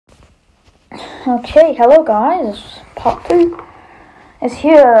Okay, hello guys, part 2 is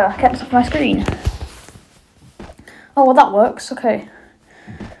here, kept off my screen. Oh, well that works, okay.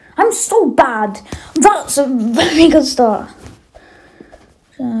 I'm so bad, that's a very good start.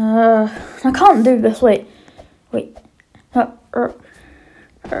 I can't do this, wait. I'm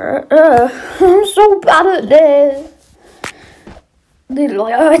so bad at this.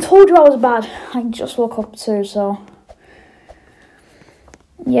 Like, I told you I was bad, I just woke up too, so.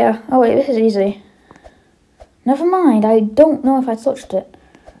 Yeah, oh wait, this is easy. Never mind, I don't know if I touched it.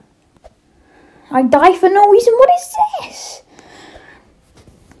 I die for no reason, what is this?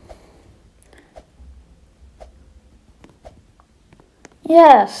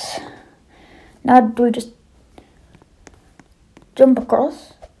 Yes. Now do we just jump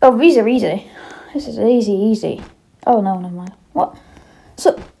across? Oh, these are easy. This is easy. Oh no, never mind. What?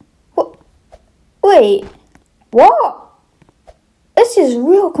 So, what? Wait, what? This is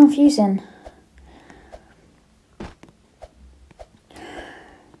real confusing.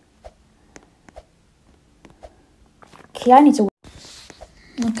 Okay, I need to.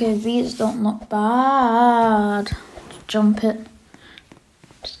 Okay, these don't look bad. Just jump it.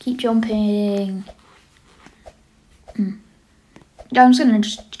 Just keep jumping. Yeah, I'm just gonna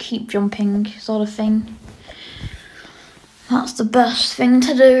just keep jumping, sort of thing. That's the best thing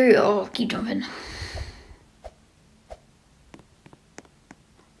to do. Oh, keep jumping.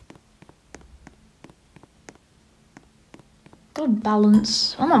 Good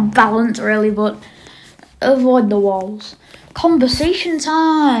balance. Well, not balance really, but avoid the walls. Conversation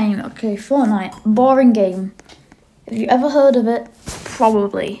time. Okay, Fortnite. Boring game. Have you ever heard of it?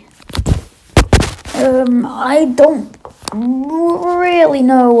 Probably. I don't really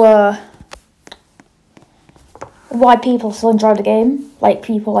know why people still enjoy the game. Like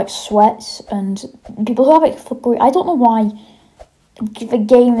people like Sweats and people who have it for free. I don't know why the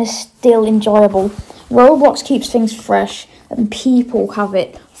game is still enjoyable. Roblox keeps things fresh and people have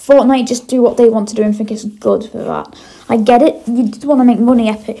it. Fortnite just do what they want to do and think it's good for that. I get it. You just want to make money,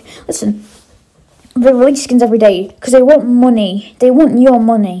 Epic. Listen, they release skins every day because they want money. They want your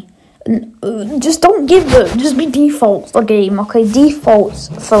money. And, just don't give them. Just be default the game, okay? Defaults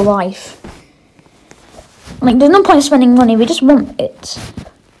for life. Like, there's no point in spending money. We just want it.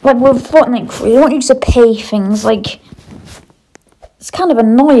 Like with Fortnite, they want you to pay things. Like, it's kind of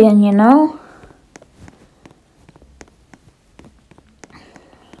annoying, you know?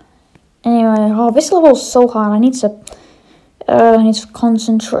 Anyway, oh, this level is so hard. I need to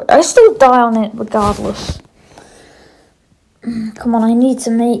concentrate. I still die on it regardless. Come on, I need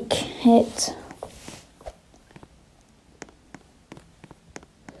to make it.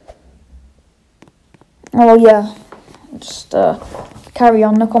 Oh yeah, just carry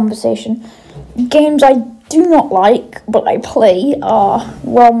on the conversation. Games I do not like, but I play are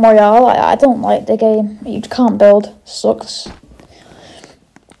Realm Royale. I don't like the game. You can't build. Sucks.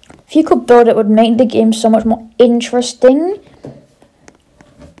 If you could build, it would make the game so much more interesting.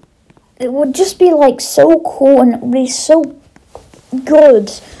 It would just be like so cool and it would be so good.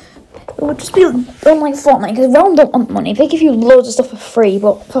 It would just be unlike Fortnite, because Realm don't want money. They give you loads of stuff for free,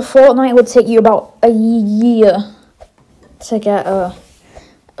 but for Fortnite it would take you about a year to get a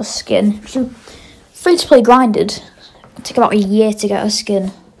skin. If you free to play grinded, it would take about a year to get a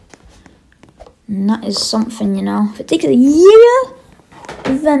skin. And that is something, you know. If it takes a year,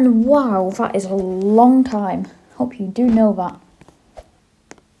 then wow, that is a long time. Hope you do know that.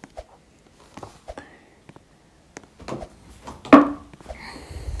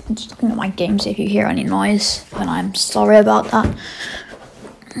 I'm just looking at my game, see if you hear any noise, and I'm sorry about that.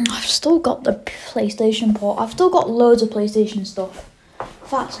 I've still got the PlayStation port. I've still got loads of PlayStation stuff.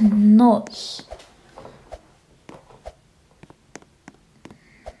 That's nuts.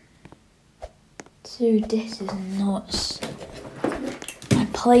 Dude, this is nuts. My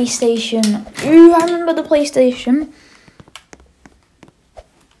PlayStation. Ooh, I remember the PlayStation.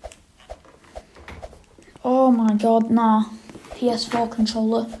 Oh my god, nah. PS4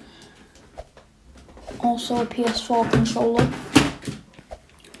 controller. Also a PS4 controller.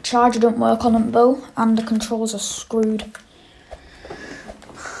 Charger don't work on it though, and the controls are screwed.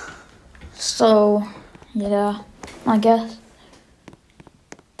 So, yeah, I guess.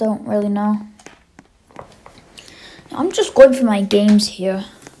 Don't really know. I'm just going through my games here.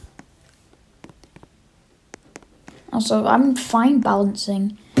 Also, I'm fine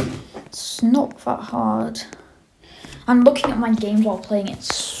balancing. It's not that hard. I'm looking at my games while playing.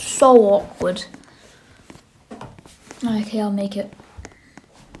 It's so awkward. Okay, I'll make it.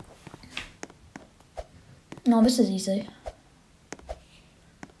 No, this is easy.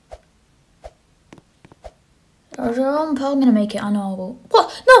 I'm gonna make it, I know.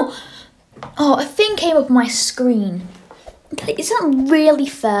 What? No! Oh, a thing came up on my screen. Is that really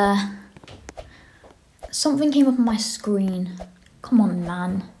fair? Something came up on my screen. Come on,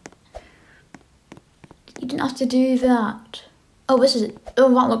 man. You didn't have to do that. Oh, this is it.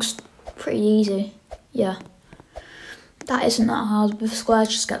 Oh, that looks pretty easy. Yeah. That isn't that hard. The squares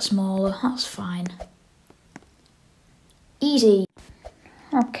just get smaller. That's fine. Easy.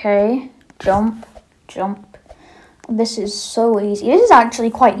 Okay. Jump. Jump. This is so easy. This is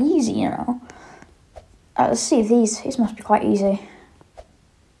actually quite easy, you know. Let's see if these must be quite easy.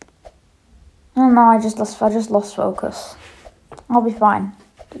 Oh no, I just lost focus. I'll be fine.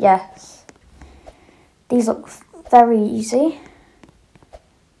 Yes. These look very easy.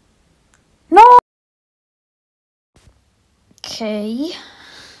 No! Okay.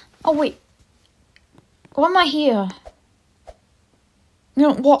 Oh wait. Why am I here? You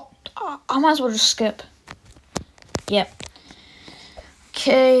know what? I might as well just skip. Yep.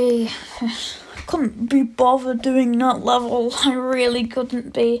 Okay. Couldn't be bothered doing that level. I really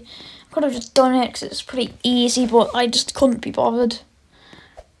couldn't be. I could have just done it because it's pretty easy, but I just couldn't be bothered.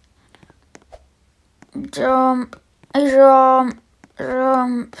 Jump, jump,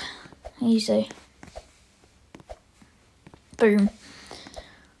 jump. Easy. Boom.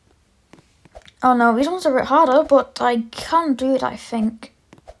 Oh no, these ones are a bit harder, but I can do it, I think.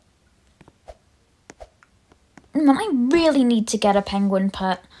 Man, I really need to get a penguin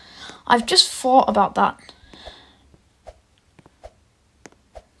pet. I've just thought about that.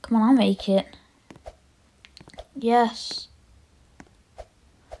 Come on, I'll make it. Yes.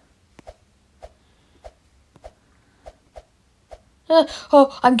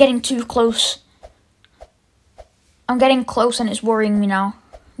 Oh, I'm getting too close. I'm getting close and it's worrying me now.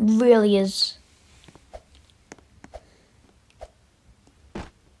 It really is.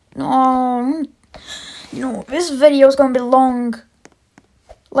 No. You know, this video is going to be long.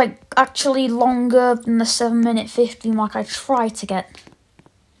 Like, actually longer than the 7:50 mark I try to get.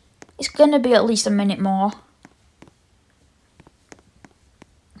 It's going to be at least a minute more.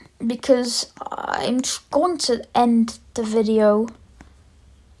 Because I'm going to end the video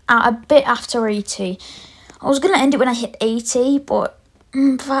at a bit after 80. I was going to end it when I hit 80, but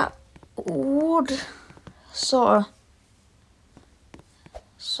that would sort of...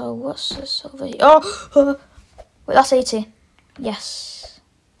 So what's this over here? Oh! Wait, that's 80. Yes.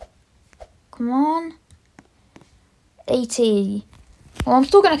 Come on. 80. Well, I'm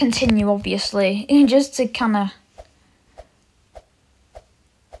still going to continue, obviously. Just to kind of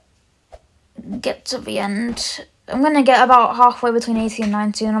get to the end. I'm going to get about halfway between 80 and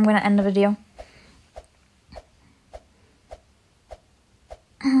 90 and I'm going to end the video.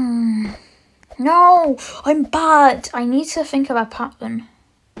 No, I'm bad. I need to think of a pattern.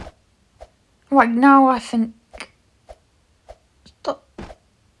 Right now, I think... Stop.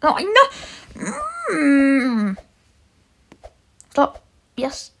 No, no. Stop.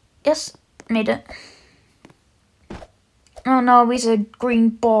 Yes. Yes. Made it. Oh no, these are green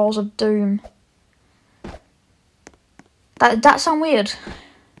balls of doom. That sound weird.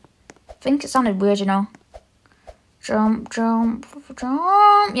 I think it sounded weird, you know. Jump, jump,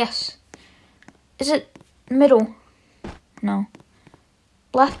 jump. Yes. Is it middle? No.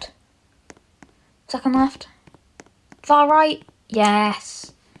 Left? Second left? Far right?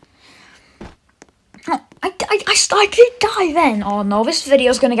 Yes. Oh, I did die then. Oh no, this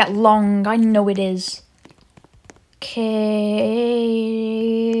video's gonna get long. I know it is. Okay.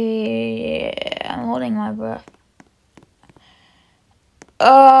 I'm holding my breath.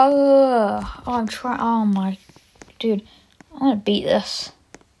 Oh, I'm trying. Oh my, dude, I'm gonna beat this.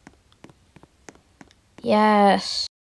 Yes.